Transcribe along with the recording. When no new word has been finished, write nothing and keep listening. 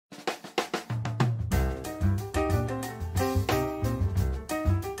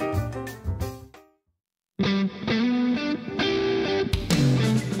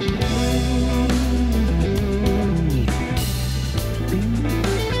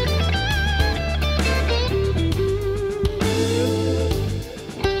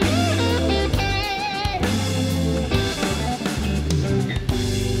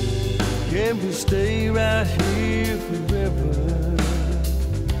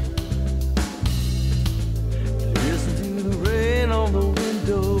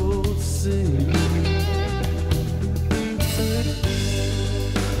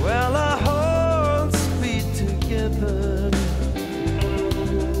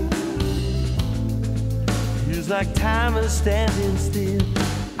like time is standing still.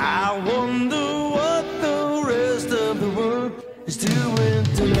 I wonder what the rest of the world is doing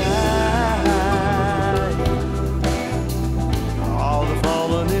tonight. All the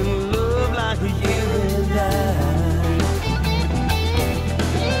falling in love like you and I.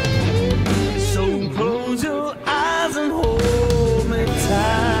 So close your eyes and hold me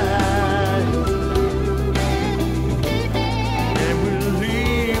tight, and we'll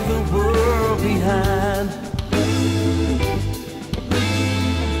leave the world behind.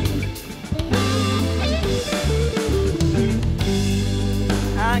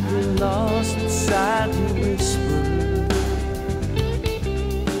 I get lost inside your whisper.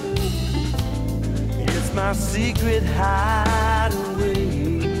 It's my secret hideaway.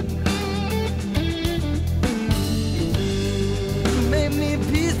 Make me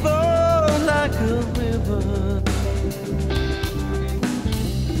peaceful like a river.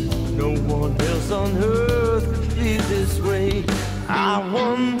 No one else on earth could be this way. I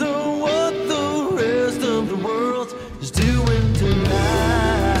wonder what the rest of the world is doing tonight.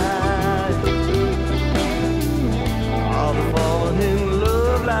 All the falling in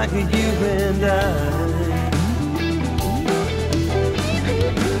love like you and I.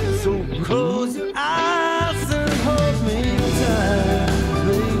 So close your eyes and hold me tight,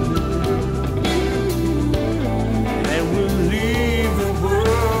 baby, and we'll leave the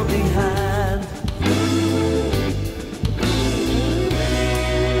world behind.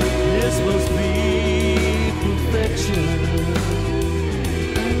 This must be perfection.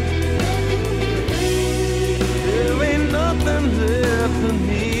 There ain't nothing left for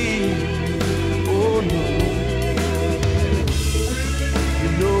me. Oh no. You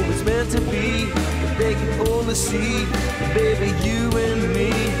know it's meant to be. They can only see, baby, you and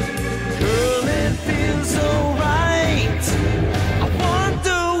me. Girl, it feels so right. I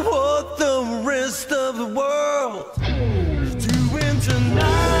wonder what the rest of the world is doing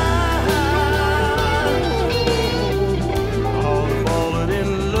tonight. All falling in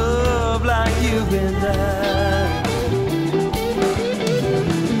love like you and I.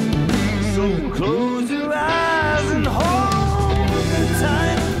 So close your eyes and hold me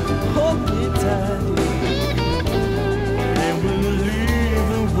tight, hold me tight, and we'll leave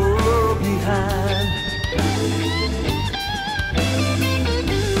the world behind.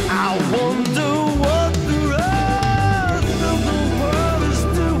 I wonder what the rest of the world is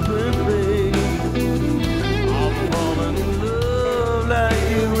doing, babe. I'm falling in love like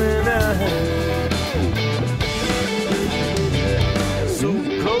you and I. So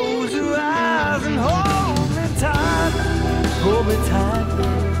close your eyes and hold me tight,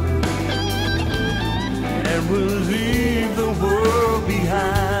 babe.